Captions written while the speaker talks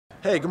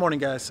Hey, good morning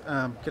guys.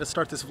 Gonna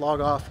start this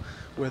vlog off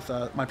with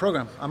my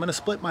program. I'm gonna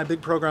split my big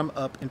program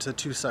up into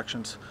two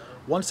sections.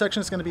 One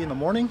section is gonna be in the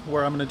morning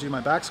where I'm gonna do my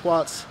back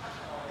squats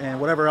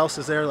and whatever else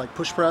is there, like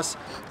push press.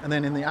 And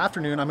then in the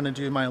afternoon, I'm gonna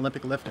do my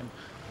Olympic lifting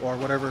or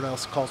whatever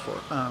else calls for.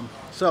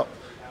 So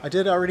I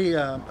did already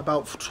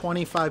about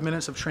 25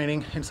 minutes of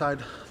training inside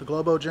the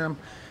Globo gym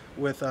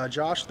with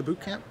Josh, the boot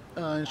camp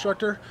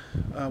instructor.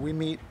 We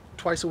meet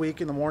twice a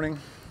week in the morning,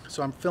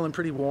 so I'm feeling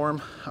pretty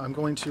warm. I'm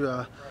going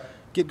to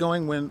get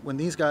going when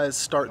these guys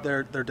start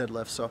their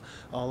deadlifts. So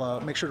I'll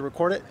make sure to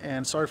record it,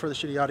 and sorry for the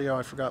shitty audio,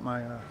 I forgot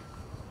my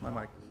my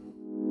mic.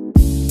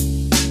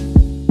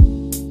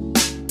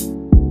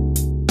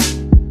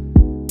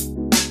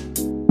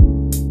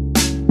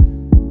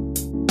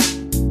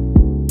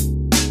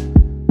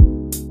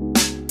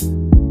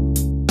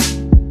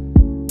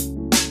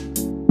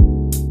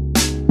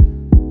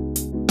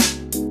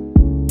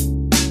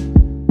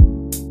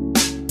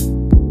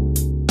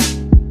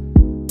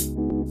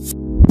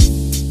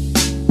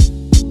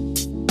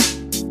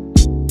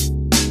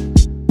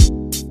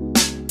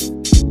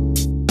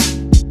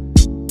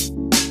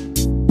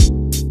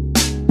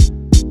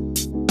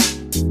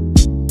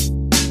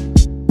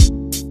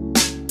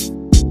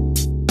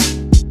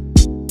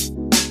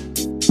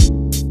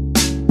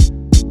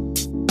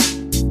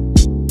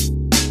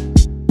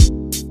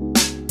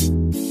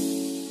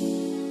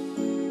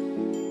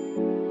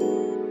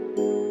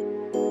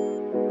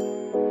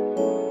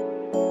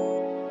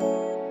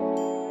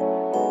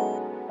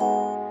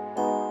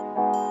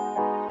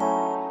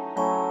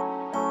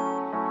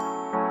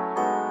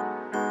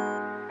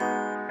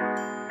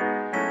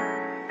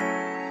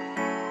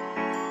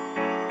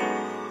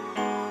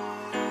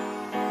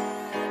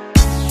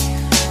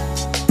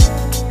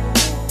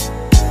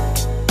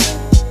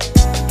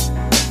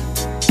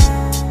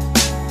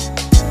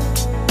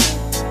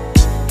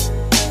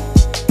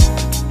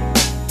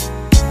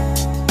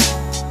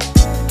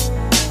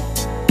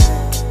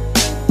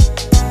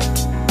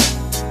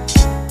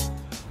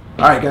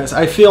 Alright guys,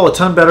 I feel a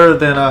ton better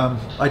than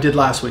I did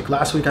last week.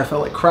 Last week I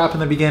felt like crap in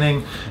the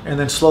beginning, and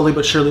then slowly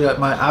but surely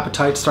my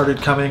appetite started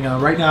coming.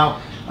 Right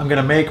now I'm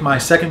going to make my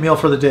second meal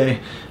for the day.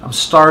 I'm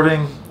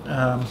starving.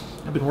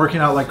 I've been working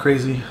out like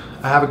crazy.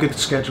 I have a good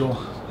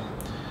schedule.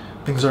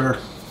 Things are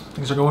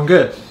going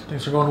good.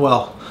 Things are going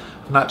well.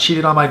 I've not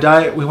cheated on my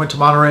diet. We went to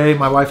Monterey,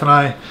 my wife and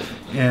I,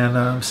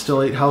 and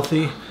still ate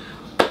healthy.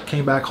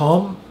 Came back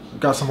home,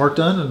 got some work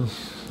done, and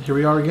here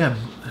we are again.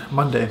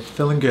 Monday,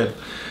 feeling good.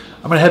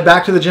 I'm gonna head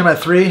back to the gym at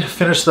 3,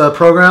 finish the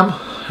program,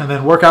 and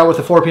then work out with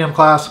the 4 p.m.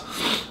 class,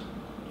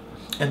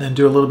 and then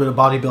do a little bit of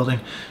bodybuilding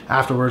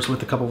afterwards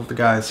with a couple of the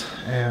guys.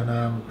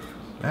 And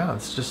yeah,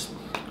 it's just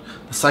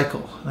the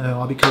cycle. And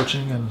I'll be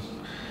coaching and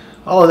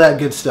all of that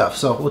good stuff.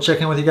 So we'll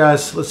check in with you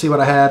guys. Let's see what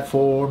I had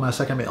for my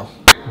second meal.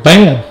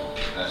 Bam!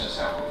 That's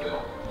just how we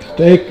feel.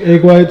 Steak,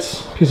 egg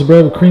whites, piece of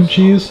bread with cream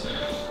cheese,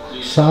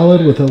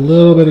 salad with a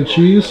little bit of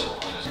cheese.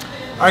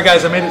 Alright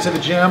guys, I made it to the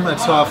gym.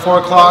 It's 4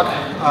 o'clock.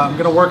 I'm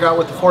going to work out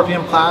with the 4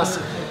 p.m. class.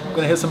 I'm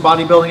going to hit some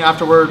bodybuilding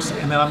afterwards,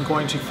 and then I'm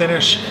going to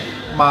finish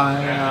my,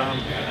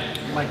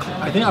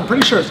 I'm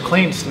pretty sure it's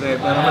cleans today,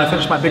 but I'm going to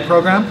finish my big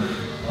program,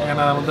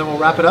 and then we'll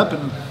wrap it up,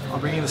 and I'll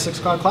bring you the 6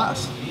 o'clock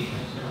class.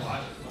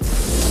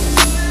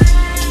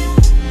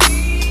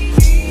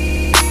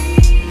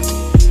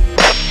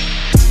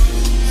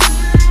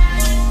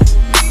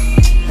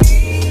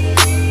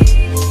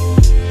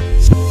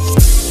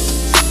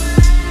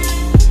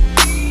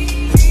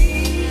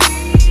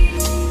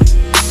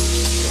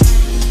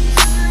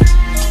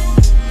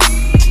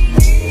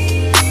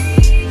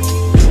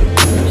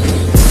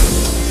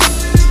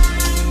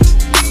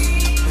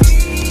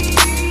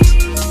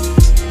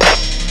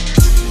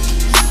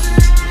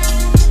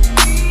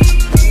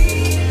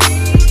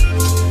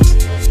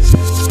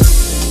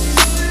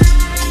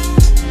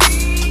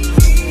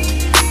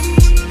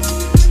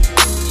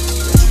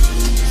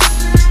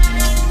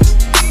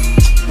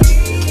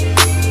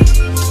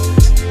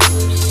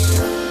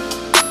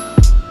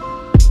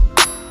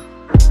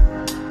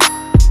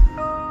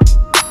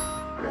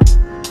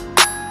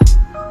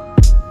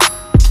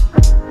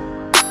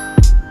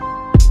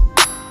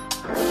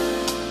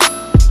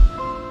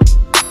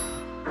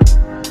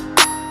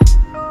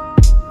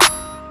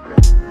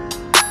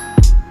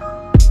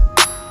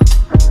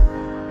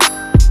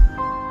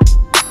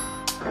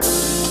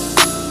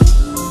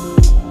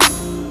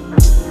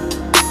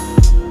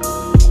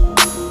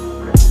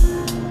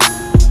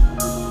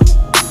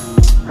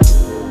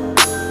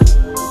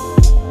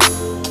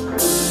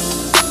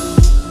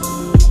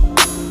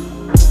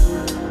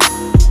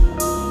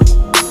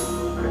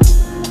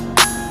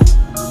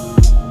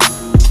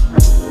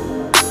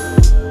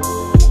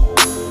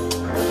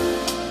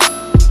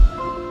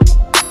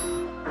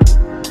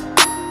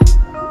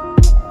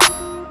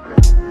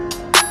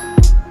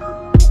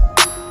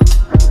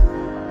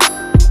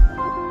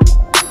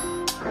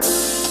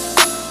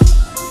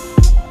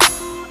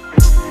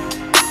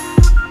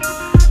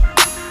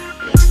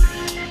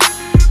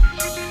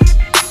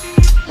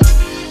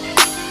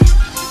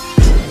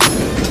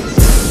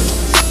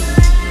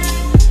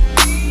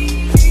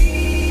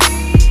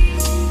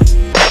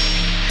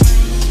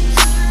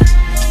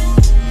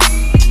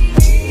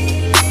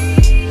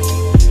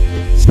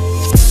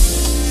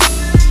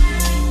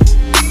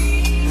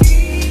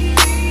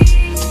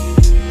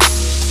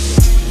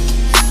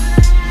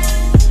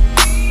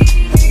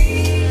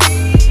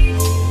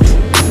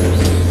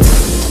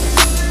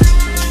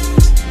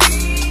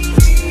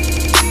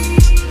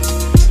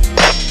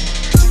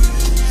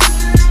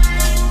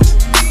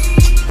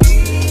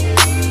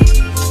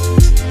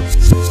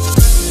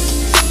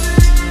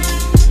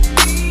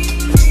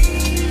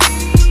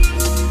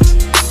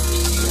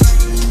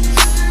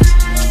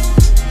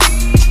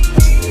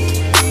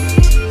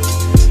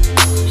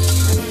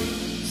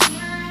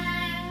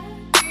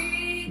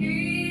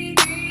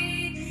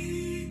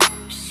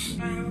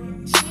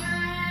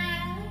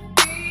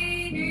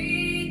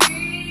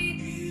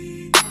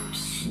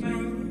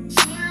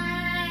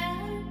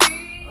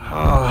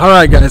 All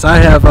right, guys, I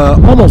have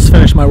almost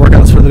finished my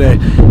workouts for the day.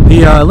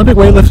 The Olympic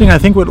weightlifting, I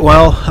think, went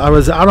well. I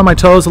was out on my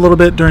toes a little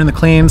bit during the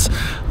cleans.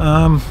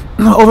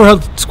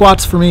 Overhead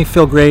squats for me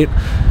feel great.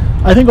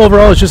 I think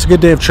overall it's just a good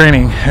day of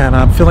training, and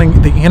I'm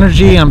feeling the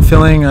energy. I'm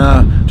feeling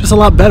just a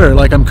lot better.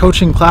 Like I'm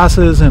coaching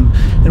classes, and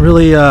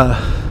really, I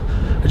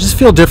just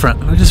feel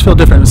different. It's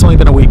only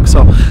been a week,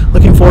 so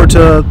looking forward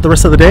to the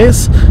rest of the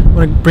days. I'm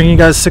going to bring you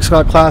guys 6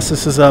 o'clock class.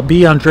 This is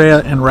B,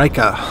 Andrea, and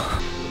Rika.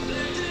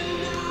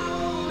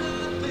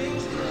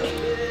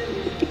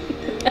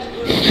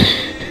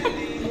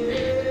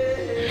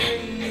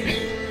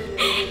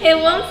 It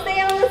won't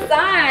stay on the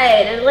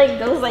side. It like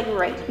goes like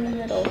right in the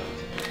middle.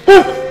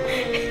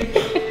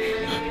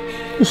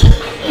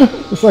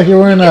 It's like you're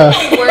wearing a...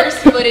 Worst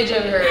footage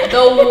of her.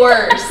 The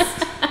worst.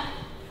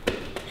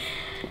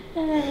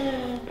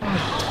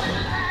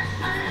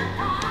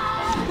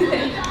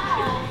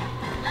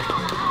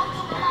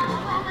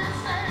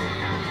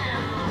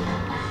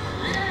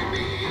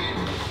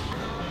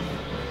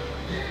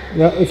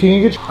 Yeah, if you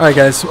can get... All right,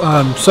 guys.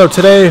 So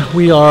today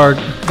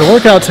the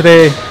workout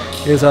today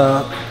is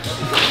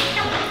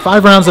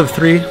 5 rounds of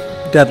 3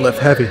 deadlift,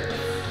 heavy.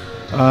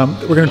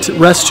 We're going to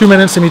rest 2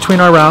 minutes in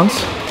between our rounds,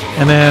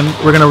 and then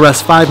we're going to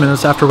rest 5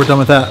 minutes after we're done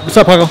with that. What's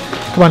up, Paco?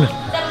 Come on in.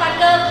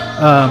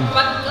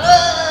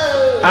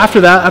 After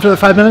the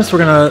 5 minutes, we're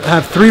going to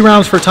have 3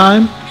 rounds for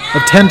time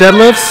of 10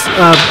 deadlifts.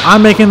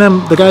 I'm making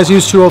them, the guys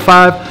use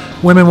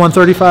 205, women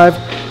 135,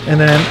 and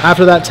then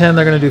after that 10,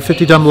 they're going to do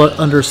 50 dumbbell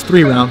unders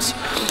 3 rounds.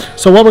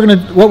 So what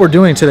we're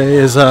doing today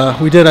is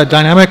we did a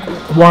dynamic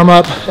warm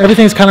up.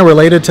 Everything's kind of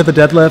related to the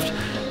deadlift.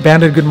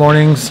 Banded good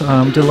mornings.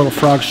 Did a little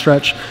frog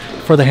stretch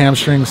for the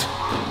hamstrings,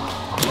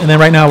 and then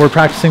right now we're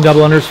practicing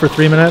double unders for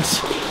 3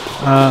 minutes,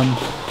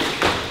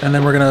 and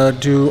then we're gonna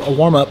do a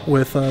warm up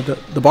with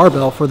the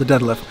barbell for the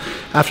deadlift.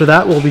 After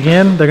that, we'll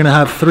begin. They're gonna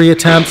have 3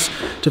 attempts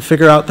to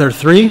figure out their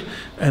 3,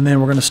 and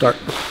then we're gonna start.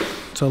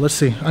 So let's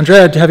see.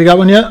 Andrea, have you got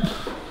one yet?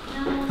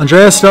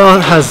 Andrea still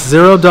has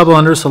 0 double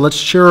unders, so let's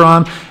cheer her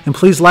on. And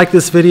please like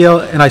this video,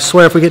 and I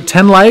swear if we get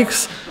 10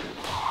 likes,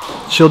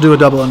 she'll do a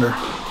double under.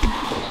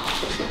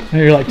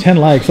 And you're like, 10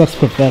 likes, that's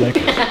pathetic.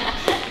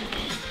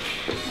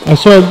 I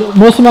swear,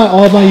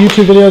 all of my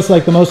YouTube videos,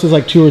 like the most is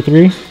like 2 or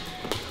 3.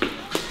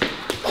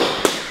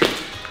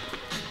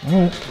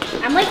 All right.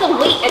 I'm like a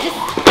weight.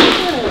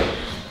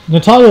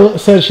 Natalia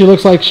said she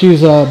looks like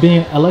she's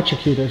being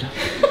electrocuted.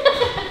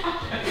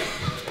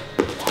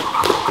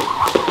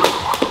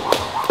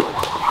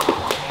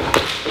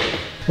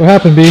 What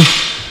happened, B?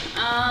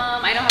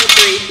 I don't have a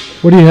 3.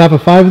 What do you have, a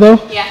 5 though?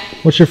 Yeah.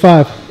 What's your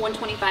 5?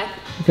 125.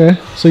 Okay,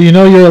 so you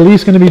know you're at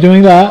least going to be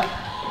doing that.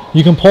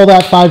 You can pull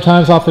that 5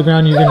 times off the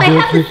ground. You can do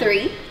I have a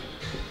 3.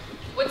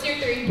 What's your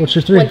 3? What's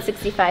your 3?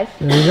 165.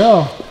 There you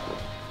go.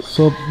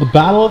 So the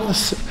battle of the...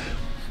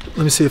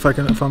 Let me see if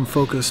I'm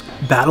focused.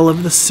 Battle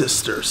of the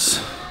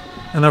sisters.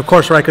 And of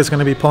course, Rika's going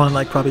to be pulling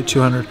like probably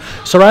 200.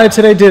 Soraya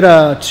today did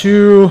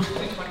 2...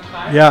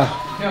 Yeah.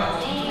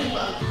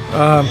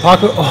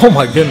 Paco... Oh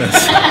my goodness.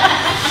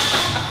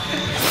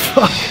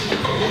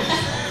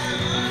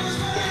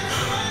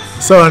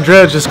 So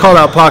Andrea just called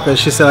out Paco.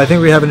 She said, I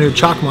think we have a new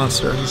chalk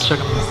monster. Let's check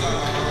him out.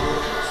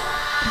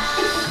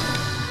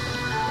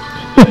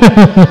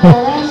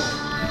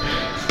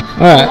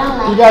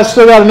 Alright, you guys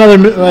still got a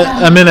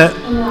minute.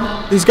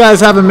 These guys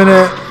have a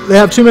minute. They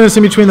have 2 minutes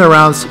in between their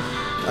rounds.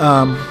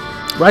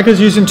 Rika's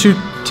using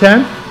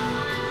 210.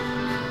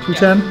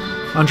 210.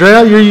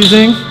 Andrea, you're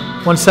using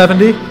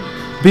 170.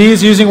 B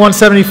is using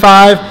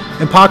 175.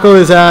 And Paco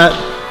is at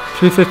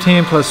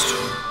 315 plus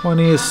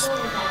 20 is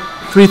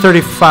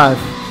 335.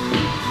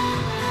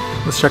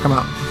 Let's check them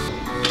out.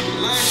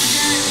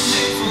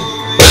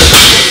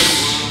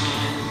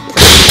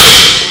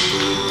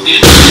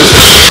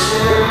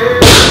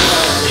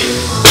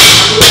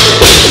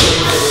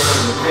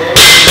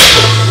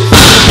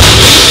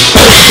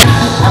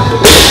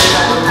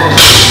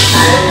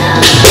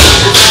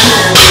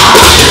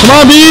 Come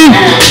on, B!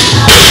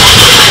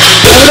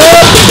 Get it up!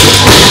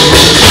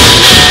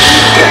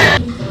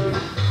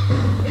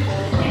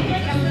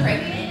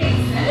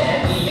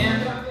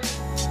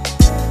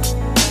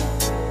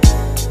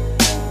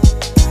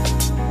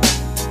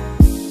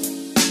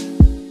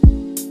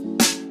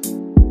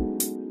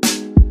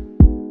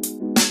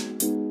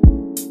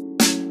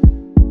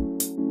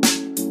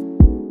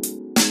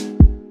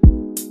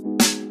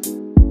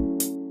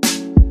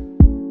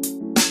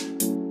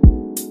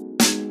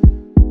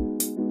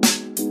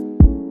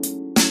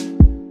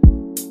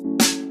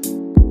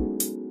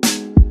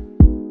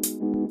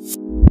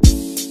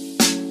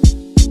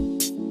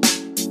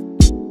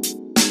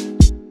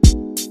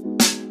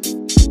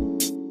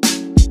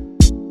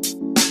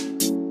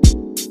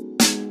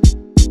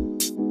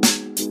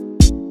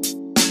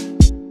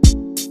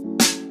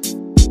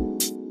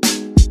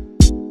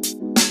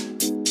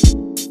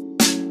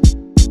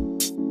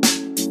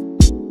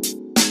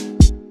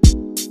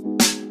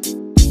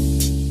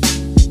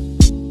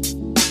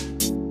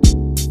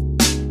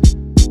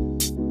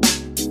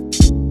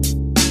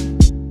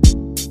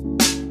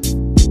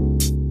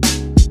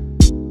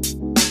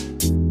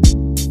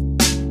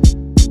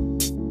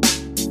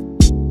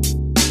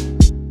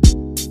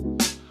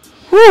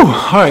 Woo!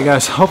 All right,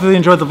 guys. Hopefully you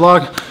enjoyed the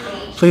vlog.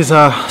 Please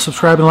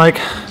subscribe and like,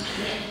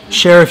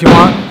 share if you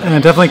want,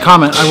 and definitely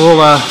comment. I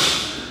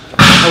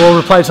will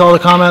reply to all the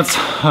comments.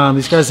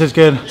 These guys did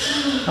good.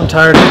 I'm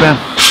tired, man.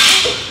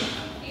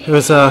 It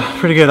was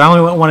pretty good. I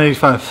only went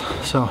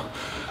 185, so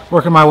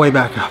working my way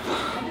back up.